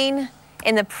 remain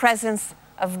in the presence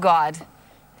of God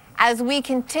as we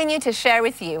continue to share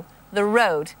with you the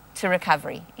road to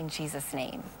recovery in Jesus'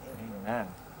 name. Amen.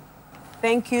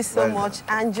 Thank you so much,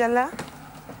 Angela.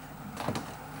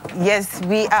 Yes,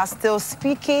 we are still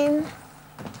speaking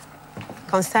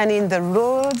concerning the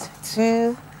road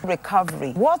to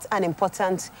recovery. What an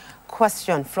important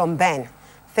question from Ben.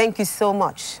 Thank you so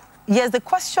much. Yes, the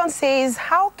question says,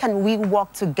 how can we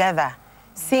work together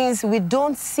since we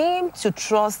don't seem to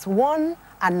trust one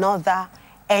another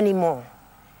anymore?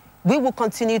 We will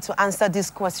continue to answer this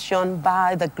question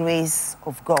by the grace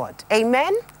of God.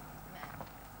 Amen?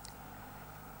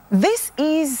 This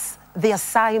is the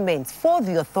assignment for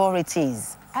the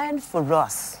authorities and for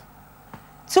us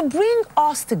to bring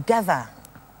us together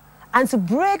and to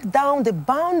break down the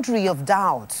boundary of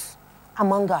doubt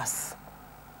among us.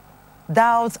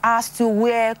 Doubts as to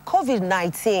where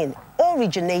COVID-19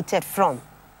 originated from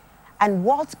and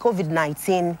what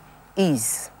COVID-19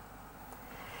 is.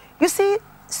 You see,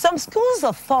 some schools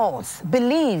of thought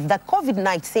believe that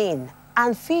COVID-19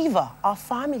 and fever are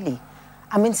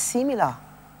similar.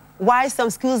 While some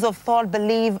schools of thought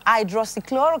believe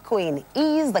hydroxychloroquine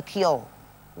is the cure,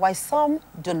 while some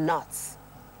do not.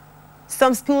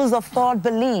 Some schools of thought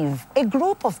believe a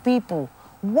group of people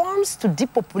wants to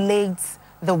depopulate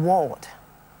the world.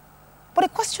 But the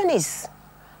question is,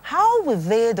 how will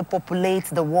they depopulate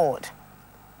the world?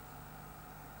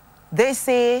 They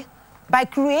say by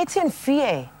creating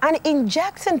fear and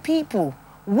injecting people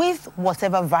with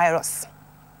whatever virus.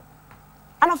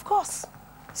 And of course,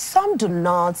 some do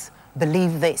not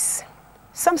believe this.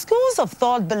 Some schools of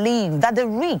thought believe that the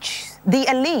rich, the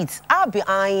elites, are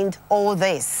behind all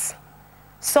this.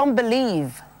 Some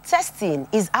believe testing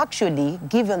is actually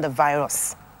giving the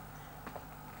virus.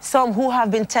 Some who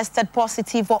have been tested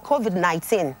positive for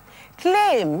COVID-19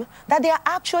 claim that they are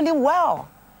actually well,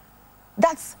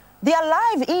 that their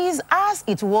life is as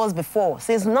it was before,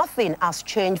 since nothing has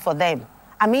changed for them.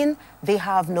 They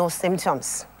have no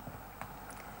symptoms.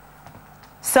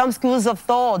 Some schools of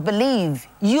thought believe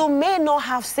you may not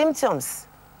have symptoms,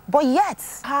 but yet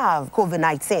have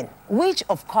COVID-19, which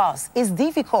of course is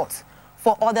difficult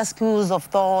for other schools of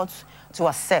thought to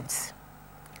accept.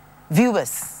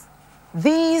 Viewers,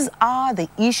 these are the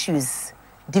issues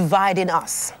dividing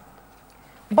us.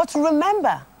 But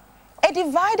remember, a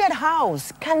divided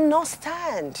house cannot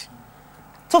stand.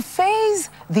 to face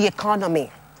the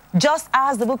economy. Just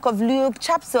as the book of Luke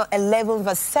chapter 11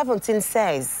 verse 17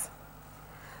 says,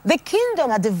 the kingdom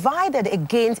that divided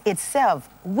against itself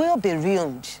will be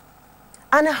ruined,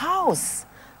 and a house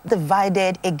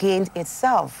divided against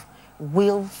itself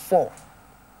will fall.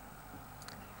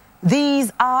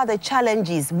 These are the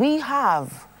challenges we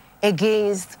have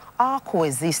against our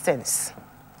coexistence.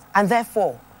 And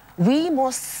therefore, we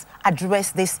must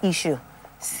address this issue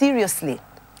seriously,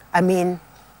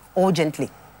 urgently.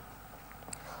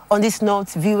 On this note,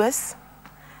 viewers,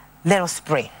 let us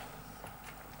pray.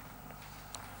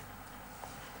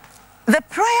 The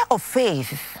prayer of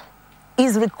faith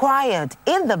is required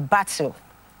in the battle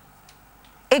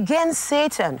against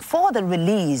Satan for the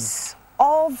release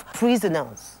of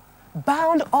prisoners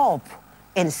bound up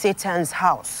in Satan's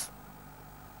house.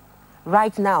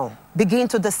 Right now, begin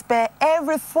to dispel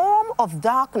every form of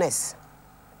darkness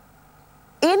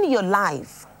in your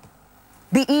life,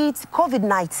 be it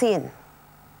COVID-19,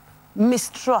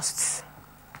 mistrust,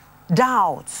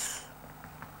 doubts,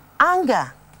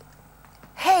 anger,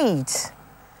 hate,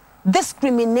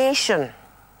 discrimination,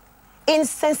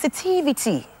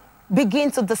 insensitivity.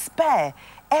 Begin to dispel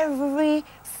every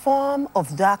form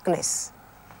of darkness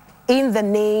in the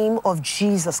name of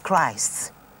Jesus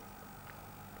Christ.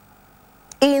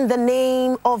 In the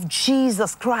name of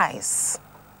Jesus Christ.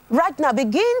 Right now,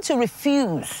 begin to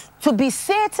refuse to be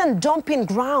Satan's dumping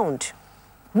ground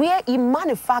where he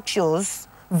manufactures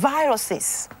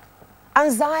viruses,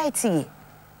 anxiety,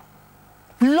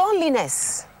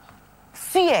 loneliness,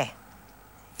 fear,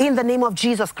 in the name of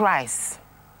Jesus Christ.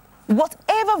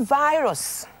 Whatever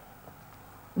virus,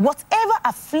 whatever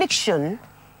affliction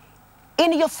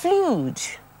in your fluid,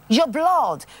 your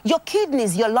blood, your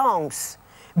kidneys, your lungs,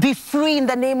 be free in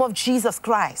the name of Jesus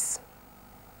Christ.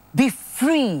 Be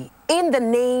free in the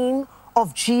name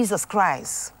of Jesus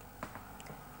Christ.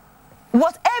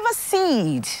 Whatever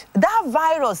seed that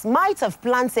virus might have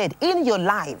planted in your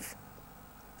life,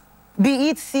 be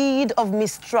it seed of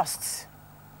mistrust,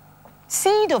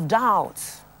 seed of doubt,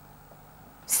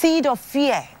 seed of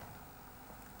fear,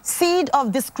 seed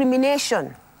of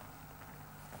discrimination,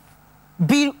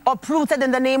 be uprooted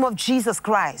in the name of Jesus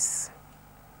Christ.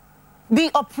 Be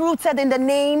uprooted in the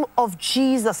name of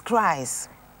Jesus Christ.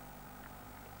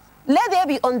 Let there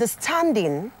be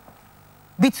understanding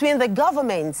between the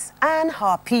governments and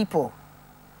our people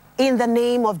in the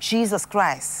name of Jesus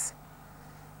Christ.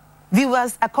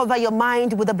 Viewers, I cover your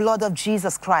mind with the blood of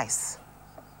Jesus Christ.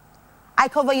 I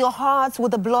cover your hearts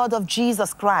with the blood of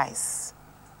Jesus Christ.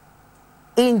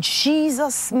 In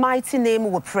Jesus' mighty name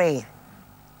we pray.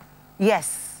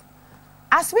 Yes,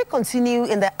 as we continue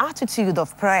in the attitude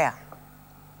of prayer,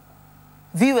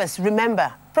 viewers,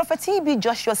 remember, Prophet TB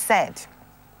Joshua said,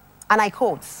 and I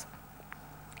quote,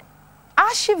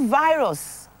 "Ashi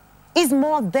virus is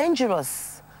more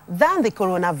dangerous than the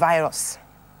coronavirus."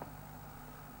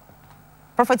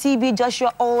 Prophet TB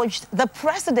Joshua urged the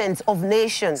president of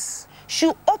nations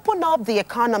should open up the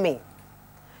economy.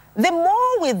 The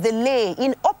more we delay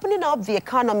in opening up the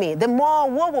economy, the more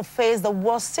we will face the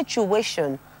worst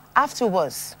situation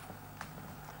afterwards.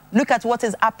 Look at what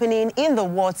is happening in the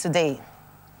world today.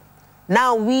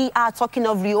 Now we are talking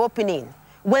of reopening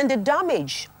when the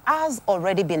damage has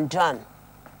already been done.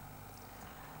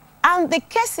 And the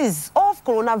cases of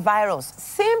coronavirus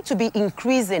seem to be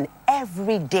increasing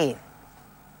every day.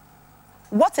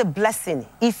 What a blessing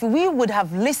if we would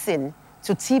have listened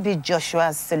to TB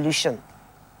Joshua's solution.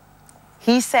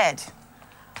 He said,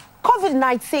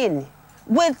 COVID-19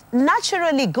 will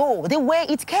naturally go the way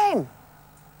it came.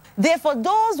 Therefore,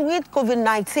 those with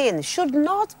COVID-19 should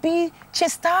not be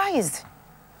chastised.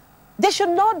 They should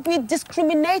not be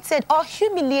discriminated or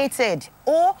humiliated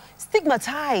or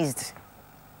stigmatized.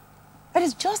 It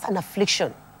is just an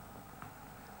affliction.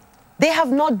 They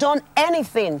have not done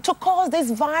anything to cause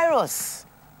this virus.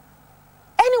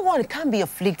 Anyone can be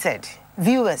afflicted.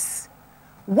 Viewers,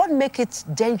 what makes it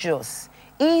dangerous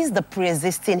is the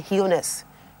pre-existing illness,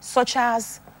 such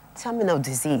as terminal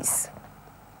disease.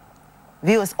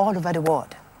 Viewers all over the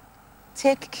world,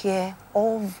 take care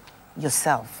of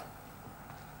yourself.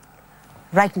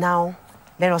 Right now,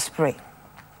 let us pray.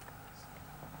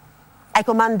 I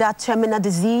command that terminal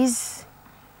disease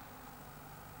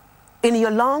in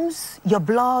your lungs, your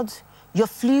blood, your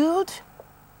fluid,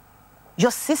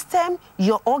 your system,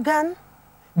 your organ,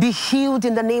 be healed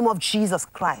in the name of Jesus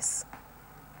Christ.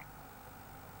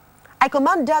 I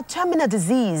command that terminal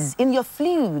disease in your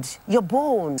fluid, your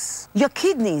bones, your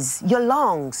kidneys, your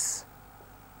lungs,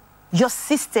 your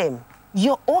system,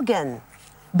 your organ,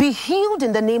 be healed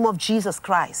in the name of Jesus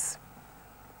Christ.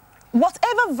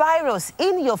 Whatever virus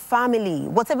in your family,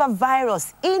 whatever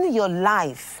virus in your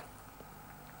life,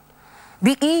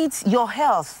 be it your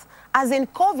health, as in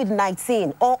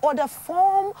COVID-19 or other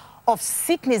form of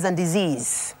sickness and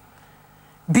disease,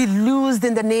 be loosed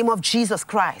in the name of Jesus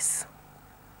Christ.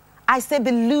 I say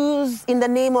be loosed in the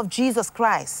name of Jesus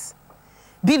Christ.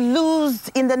 Be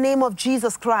loosed in the name of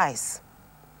Jesus Christ.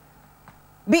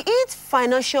 Be it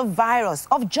financial virus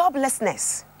of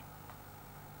joblessness,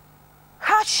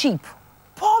 hardship,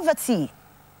 poverty,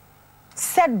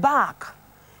 setback,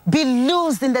 be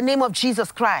loosed in the name of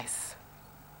Jesus Christ.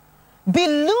 Be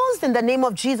loosed in the name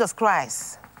of Jesus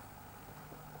Christ.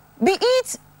 Be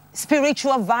it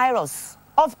spiritual virus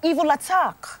of evil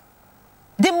attack,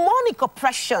 demonic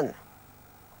oppression,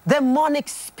 demonic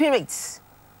spirits,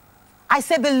 I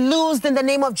say be loosed in the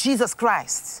name of Jesus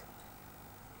Christ.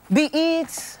 Be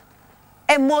it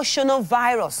emotional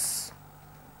virus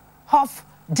of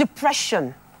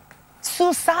depression,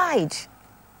 suicide,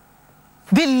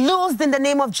 be loosed in the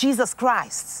name of Jesus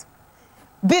Christ.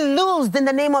 Be loosed in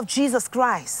the name of Jesus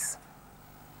Christ.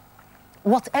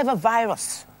 Whatever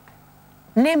virus,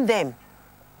 name them.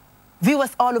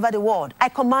 Viewers all over the world, I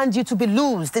command you to be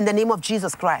loosed in the name of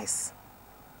Jesus Christ.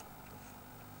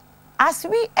 As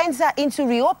we enter into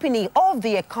reopening of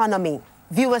the economy,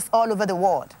 viewers all over the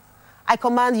world, I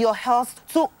command your health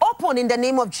to open in the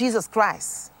name of Jesus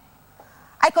Christ.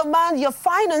 I command your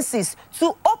finances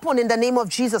to open in the name of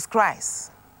Jesus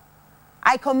Christ.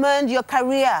 I command your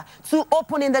career to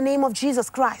open in the name of Jesus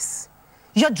Christ.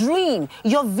 Your dream,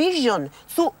 your vision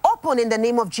to open in the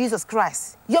name of Jesus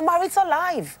Christ. Your marital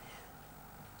life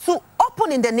to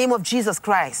open in the name of Jesus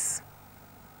Christ.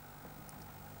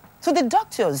 To the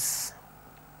doctors,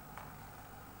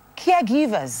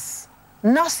 caregivers,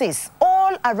 nurses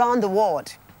all around the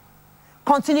world,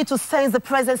 continue to sense the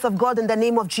presence of God in the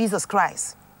name of Jesus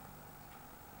Christ.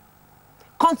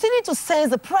 Continue to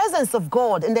sense the presence of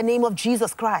God in the name of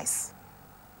Jesus Christ.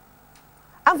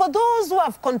 And for those who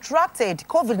have contracted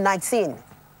COVID-19,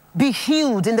 be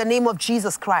healed in the name of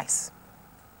Jesus Christ.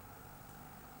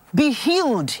 Be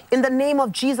healed in the name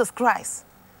of Jesus Christ.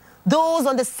 Those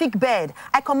on the sick bed,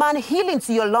 I command healing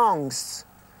to your lungs.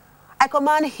 I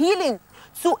command healing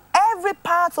to every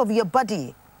part of your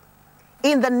body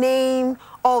in the name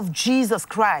of Jesus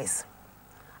Christ.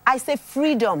 I say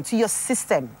freedom to your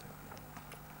system.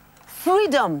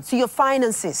 Freedom to your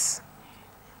finances.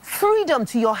 Freedom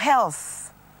to your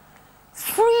health.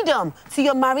 Freedom to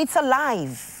your marital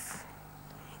life.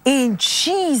 In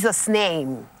Jesus'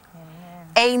 name.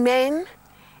 Amen.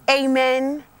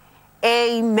 Amen.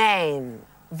 Amen.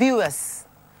 Viewers,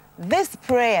 this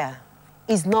prayer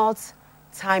is not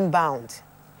time-bound.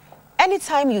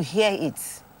 Anytime you hear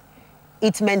it,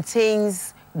 it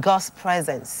maintains God's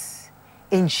presence.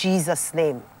 In Jesus'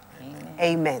 name.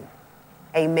 Amen.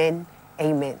 Amen.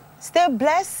 Amen. Stay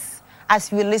blessed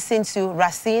as we listen to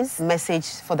Racine's message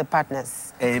for the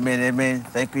partners. Amen. Amen.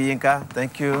 Thank you, Yinka.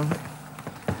 Thank you.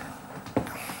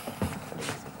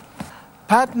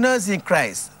 Partners in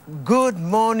Christ, good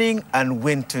morning and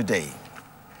win today.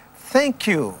 Thank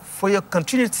you for your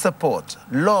continued support,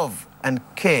 love, and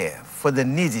care for the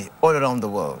needy all around the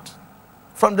world.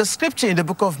 From the scripture in the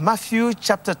book of Matthew,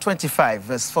 chapter 25,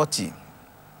 verse 40,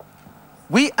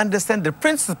 we understand the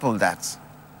principle that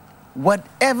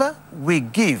whatever we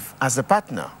give as a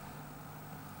partner,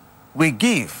 we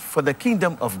give for the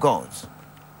kingdom of God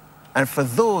and for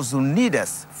those who need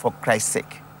us for Christ's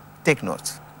sake. Take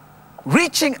note.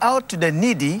 Reaching out to the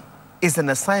needy is an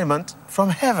assignment from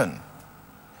heaven.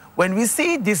 When we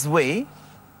see it this way,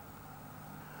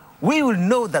 we will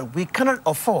know that we cannot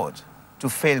afford to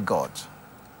fail God.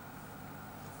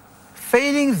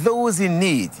 Failing those in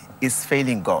need is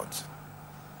failing God.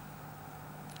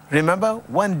 Remember,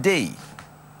 one day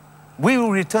we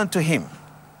will return to Him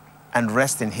and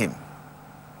rest in Him,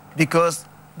 because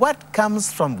what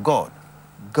comes from God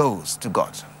goes to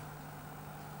God.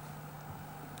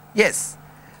 Yes,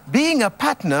 being a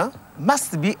partner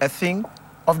must be a thing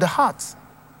of the heart.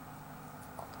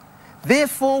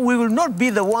 Therefore, we will not be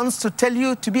the ones to tell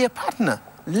you to be a partner.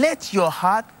 Let your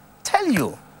heart tell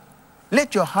you.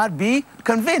 Let your heart be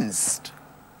convinced.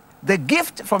 The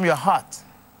gift from your heart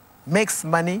makes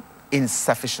money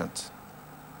insufficient.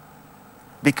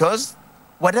 Because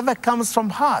whatever comes from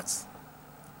hearts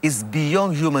is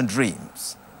beyond human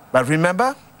dreams. But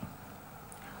remember,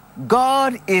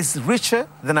 God is richer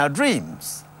than our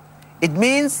dreams. It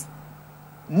means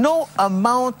no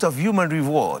amount of human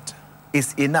reward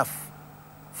is enough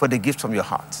for the gift from your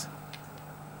heart.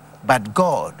 But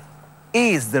God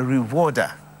is the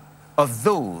rewarder of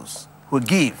those who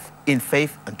give in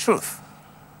faith and truth.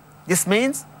 This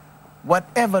means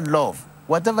whatever love,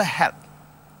 whatever help,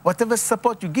 whatever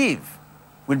support you give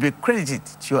will be credited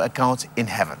to your account in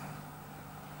heaven.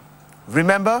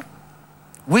 Remember,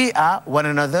 we are one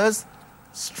another's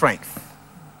strength.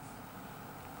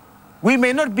 We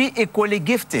may not be equally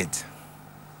gifted,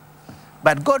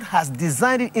 but God has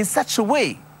designed it in such a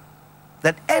way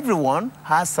that everyone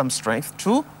has some strength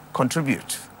to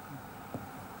contribute.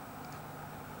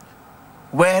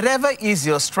 Wherever is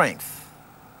your strength,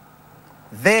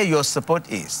 there your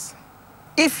support is.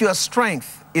 If your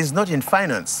strength is not in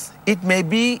finance, it may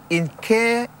be in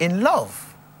care, in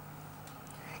love.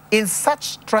 In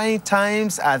such trying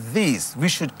times as these, we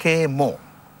should care more.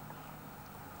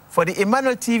 For the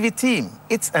Emmanuel TV team,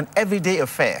 it's an everyday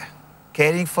affair,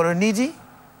 caring for a needy,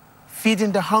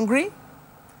 feeding the hungry,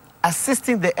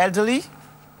 assisting the elderly,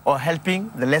 or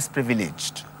helping the less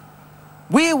privileged.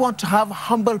 We want to have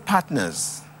humble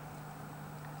partners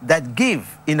that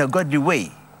give in a godly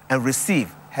way and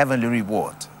receive heavenly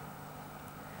reward.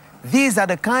 These are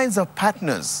the kinds of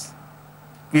partners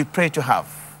we pray to have.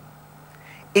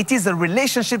 It is a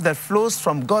relationship that flows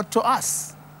from God to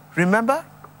us. Remember,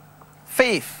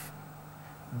 faith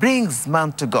brings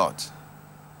man to God,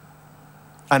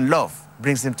 and love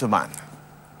brings him to man.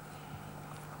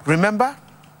 Remember,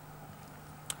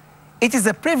 it is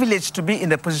a privilege to be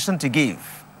in a position to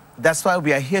give. That's why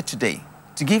we are here today,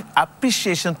 to give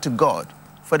appreciation to God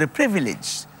for the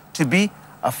privilege to be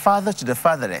a father to the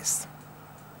fatherless,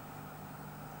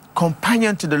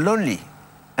 companion to the lonely,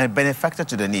 and benefactor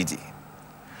to the needy.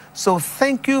 So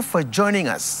thank you for joining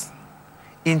us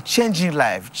in changing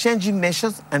lives, changing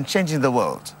nations, and changing the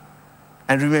world.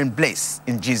 And remain blessed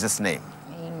in Jesus' name.